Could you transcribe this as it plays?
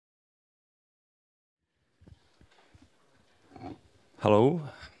Hello.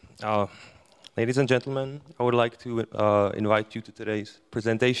 Uh, Ladies and gentlemen, I would like to invite you to today's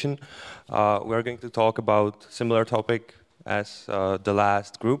presentation. We're going to talk about similar topic as the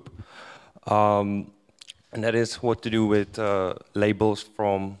last group, and that is what to do with labels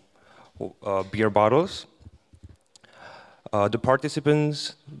from beer bottles. The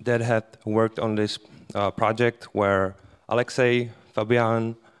participants that had worked on this project were Alexei,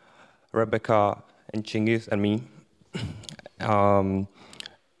 Fabian, Rebecca, and Chingis, and me.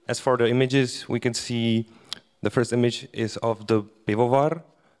 As for the images, we can see the first image is of the pivovar,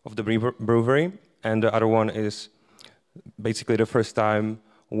 of the brewery, and the other one is basically the first time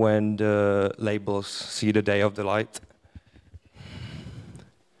when the labels see the day of the light.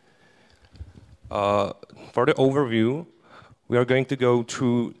 For the overview, we are going to go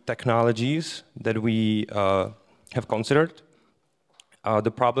through technologies that we have considered,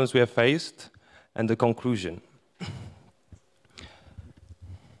 the problems we have faced, and the conclusion.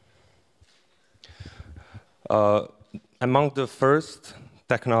 Among the first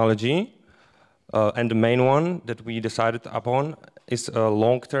technology, and the main one that we decided upon, is a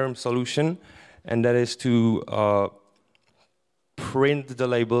long-term solution, and that is to print the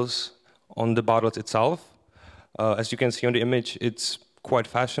labels on the bottles itself. As you can see on the image, it's quite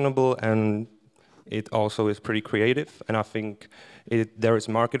fashionable, and it also is pretty creative, and I think there is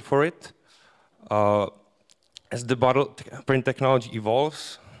market for it. As the bottle print technology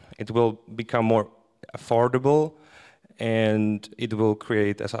evolves, it will become more affordable, and it will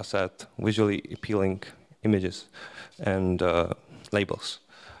create, as I said, visually appealing images and labels.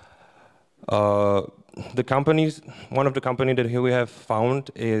 The companies, one of the companies that here we have found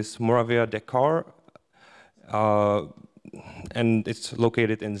is Moravia Decor, and it's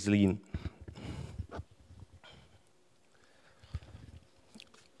located in Zlín.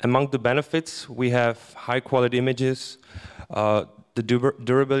 Among the benefits, we have high-quality images. The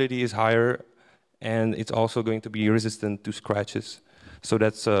durability is higher, and it's also going to be resistant to scratches. So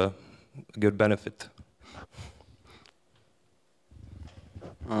that's a good benefit.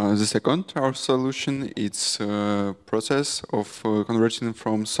 The second, our solution, it's a process of converting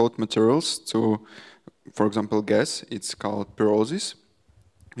from solid materials to, for example, gas. It's called pyrolysis.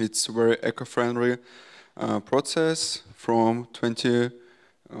 It's a very eco-friendly process. From 20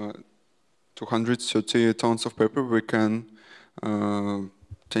 to 130 tons of paper, we can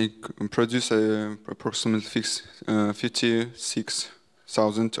produce approximately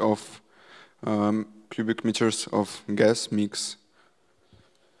 56,000 of cubic meters of gas mix.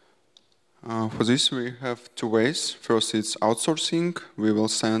 For this, we have two ways. First, it's outsourcing. We will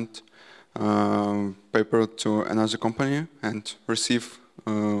send paper to another company and receive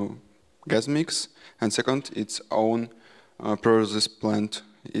gas mix. And second, it's own pyrolysis plant.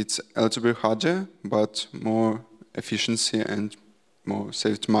 It's a little bit harder, but more efficiency and more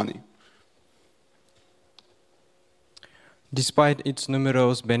saved money. Despite its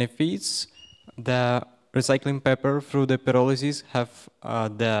numerous benefits, the recycling paper through the pyrolysis have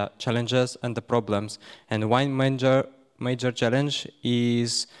the challenges and the problems. And one major challenge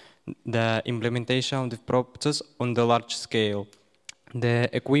is the implementation of the process on the large scale. The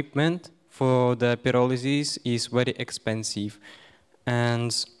equipment for the pyrolysis is very expensive,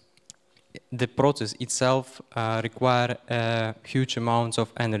 and the process itself requires huge amounts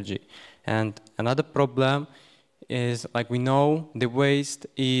of energy. And another problem is, like we know, the waste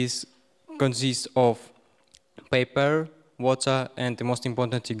consists of paper, water, and the most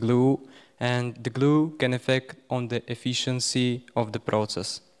importantly, glue. And the glue can affect on the efficiency of the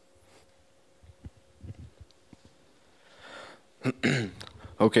process.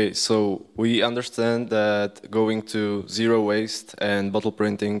 Okay, so we understand that going to zero waste and bottle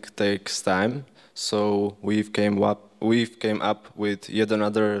printing takes time. So we've came up with yet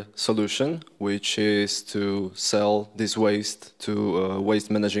another solution, which is to sell this waste to a waste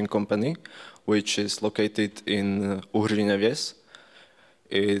managing company, which is located in Uhry Neves.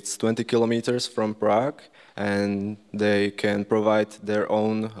 It's 20 kilometers from Prague, and they can provide their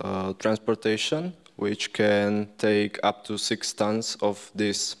own transportation, which can take up to 6 tons of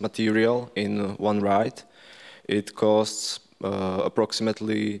this material in one ride. It costs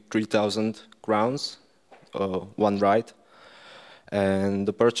approximately 3,000 crowns, one ride. And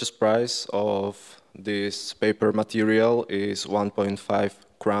the purchase price of this paper material is 1.5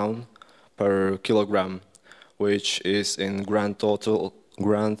 crown per kilogram, which is in grand total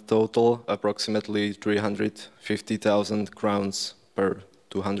approximately 350,000 crowns per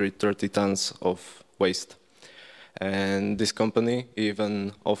 230 tons of waste. And this company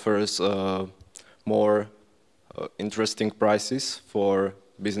even offers more interesting prices for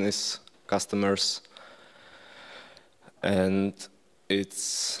business customers. And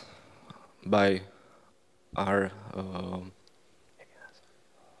it's by our.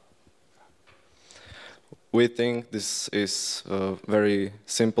 We think this is a very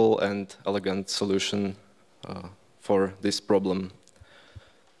simple and elegant solution for this problem.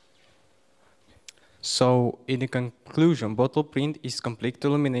 So, in the conclusion, bottle print is complete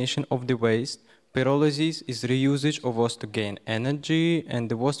elimination of the waste. Pyrolysis is reusage of waste to gain energy, and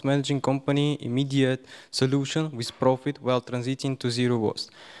the waste managing company immediate solution with profit while transiting to zero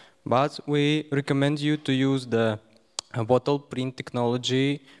waste. But we recommend you to use the bottle print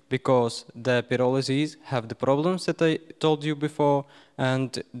technology because the pyrolysis have the problems that I told you before,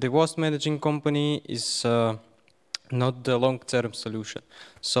 and the waste managing company is not the long-term solution.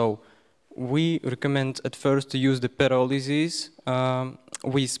 So we recommend at first to use the pyrolysis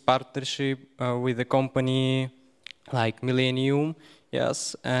with partnership with a company like Millennium,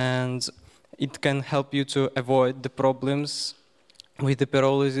 yes, and it can help you to avoid the problems with the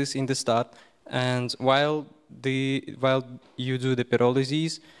pyrolysis in the start. And while you do the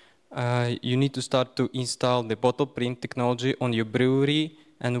pyrolysis, you need to start to install the bottle print technology on your brewery.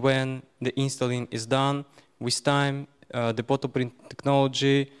 And when the installing is done, with time, the bottle print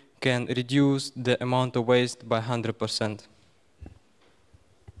technology can reduce the amount of waste by 100%.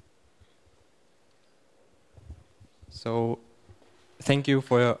 So, thank you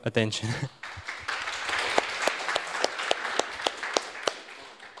for your attention.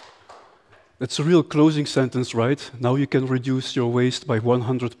 That's a real closing sentence, right? Now you can reduce your waste by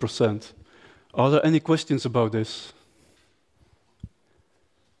 100%. Are there any questions about this?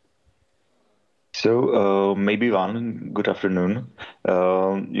 So maybe one, good afternoon.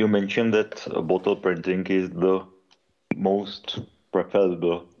 You mentioned that bottle printing is the most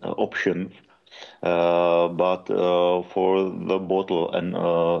preferable option, but for the bottle and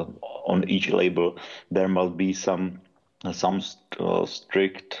on each label, there must be some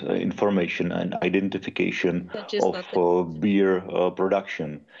strict information and identification of beer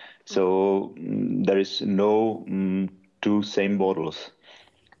production. So there is no two same bottles.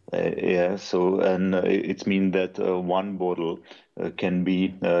 Yeah, so and it means that one bottle can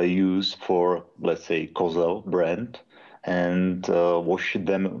be used for, let's say, Kozel brand, and wash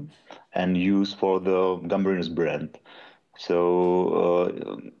them and use for the Gambrinus brand.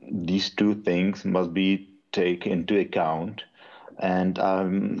 So these two things must be taken into account, and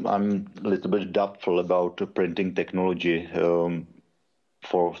I'm a little bit doubtful about printing technology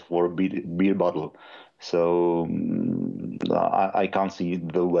for beer bottle. So I can't see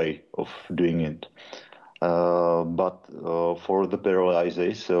the way of doing it. But for the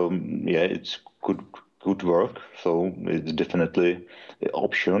pyrolysis, yeah, it's could work. So it's definitely an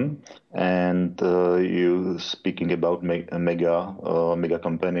option. And you speaking about a mega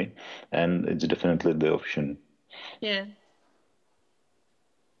company, and it's definitely the option. Yeah.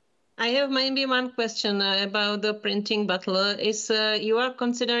 I have maybe one question about the printing bottle. Is you are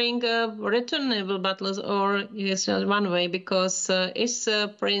considering returnable bottles, or is one way, because is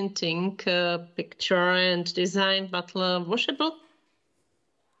printing picture and design bottle washable?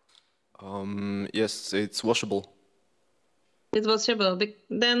 Yes, it's washable. It's washable.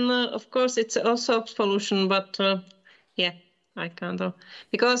 Then of course it's also a solution, but yeah. I can't do.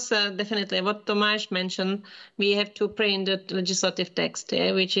 Because definitely what Tomáš mentioned, we have to print the legislative text,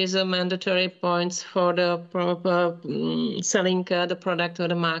 which is a mandatory points for the selling the product to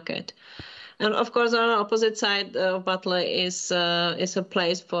the market. And of course, on the opposite side of bottle is a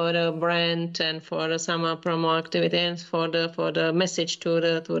place for the brand and for some promo activity and for the message to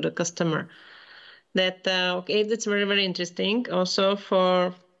the customer. That okay, that's very, very interesting. Also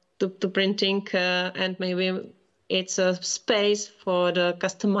for the printing and maybe it's a space for the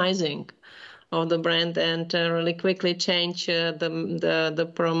customizing of the brand and really quickly change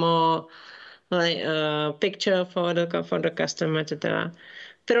the promo picture for the customer, etc.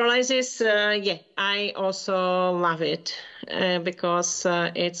 Pyrolysis, yeah, I also love it because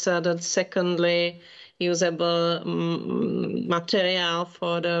it's the secondly usable material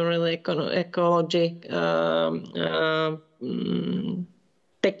for the really ecology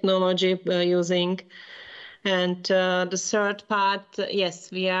technology using. And the third part, yes,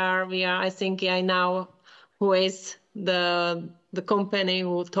 we are. I think I know who is the company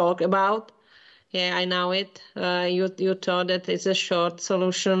who talk about. Yeah, I know it. You thought that it's a short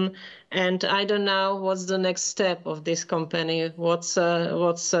solution, and I don't know what's the next step of this company. What's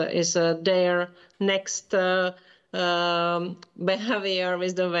is their next behavior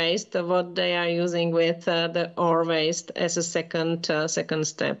with the waste? What they are using with the ore waste as a second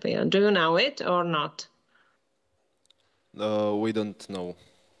step? Yeah. Do you know it or not? We don't know.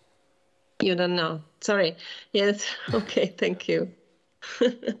 You don't know. Sorry. Yes. Okay. Thank you.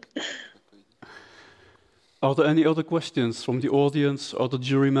 Are there any other questions from the audience or the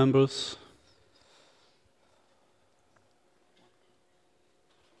jury members?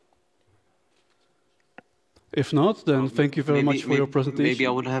 If not, then thank you very much for your presentation. Maybe I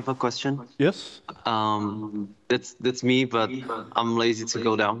would have a question. Yes? That's me, but I'm lazy to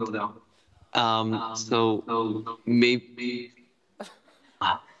go down. So maybe.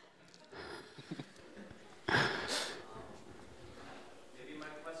 Maybe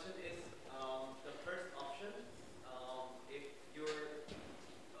my question is the first option. If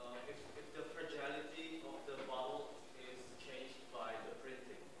the fragility of the bottle is changed by the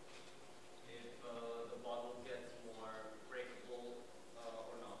printing, if the bottle gets more breakable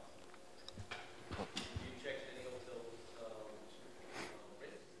or not. Did you check any of those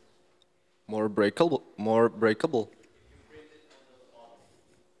risks? More breakable? More breakable?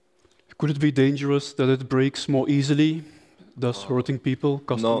 Could it be dangerous that it breaks more easily, thus hurting people,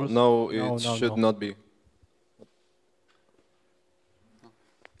 customers? No, it should not be.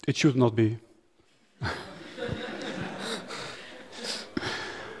 It should not be.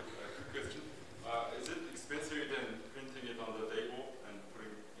 Is it expensive than printing it on the table and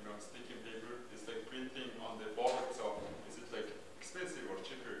putting, sticking paper? Is like printing on the bottle itself. Is it like expensive or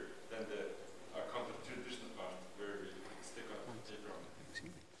cheaper than the traditional part where we stick on paper?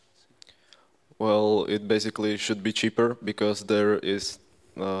 Well, it basically should be cheaper because there is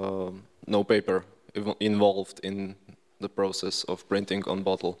no paper involved in the process of printing on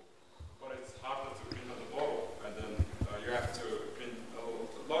bottle. But it's harder to print on the bottle, and then you have to print a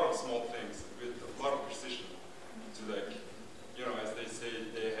lot of small things with a lot of precision to like, as they say,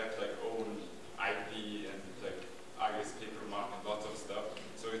 they have like own IP and like I guess paper mark and lots of stuff.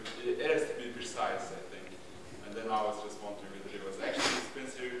 So it has to be precise, I think. And then I was just wondering whether it was actually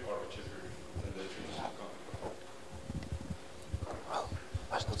expensive or cheaper than the traditional company.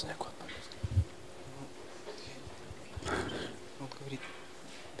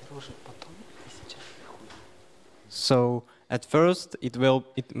 So at first it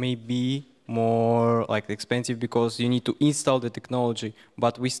may be more like expensive because you need to install the technology,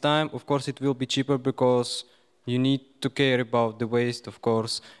 but with time of course it will be cheaper because you need to care about the waste, of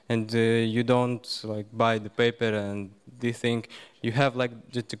course, and you don't like buy the paper and they think you have like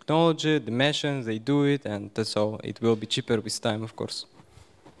the technology, the machines, they do it, and that's all. It will be cheaper with time, of course.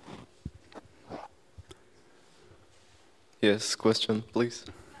 Yes, question, please.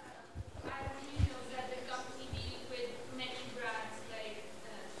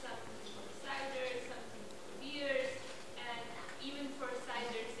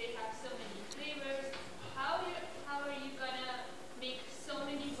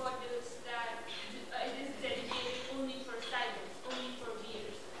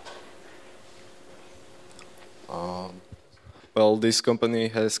 Well, this company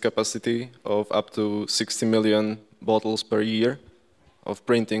has capacity of up to 60 million bottles per year, of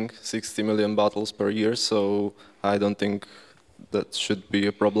printing 60 million bottles per year, so I don't think that should be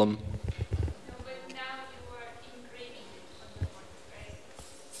a problem. No, but now you are engraving it on the board, right?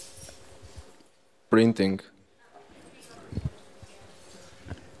 Printing.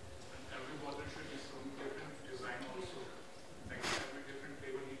 Every bottle should be some different design also. Like every different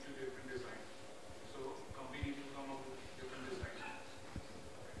flavor needs a different design. So company needs to come up with different designs.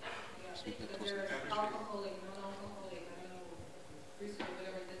 They're alcoholic, non-alcoholic, I don't know, preschool,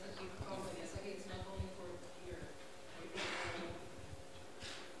 whatever, that's a big company. It's like it's not only for beer.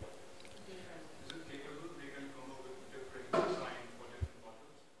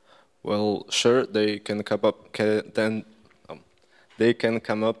 Well, sure, they can come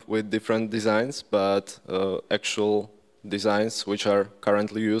up with different designs, but actual designs which are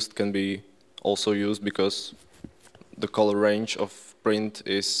currently used can be also used because the color range of print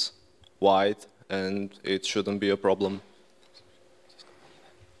is wide and it shouldn't be a problem.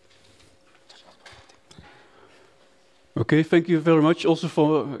 Okay, thank you very much also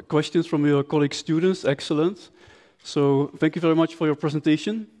for questions from your colleague students. Excellent. So thank you very much for your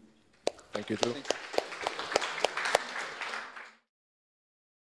presentation. Thank you too.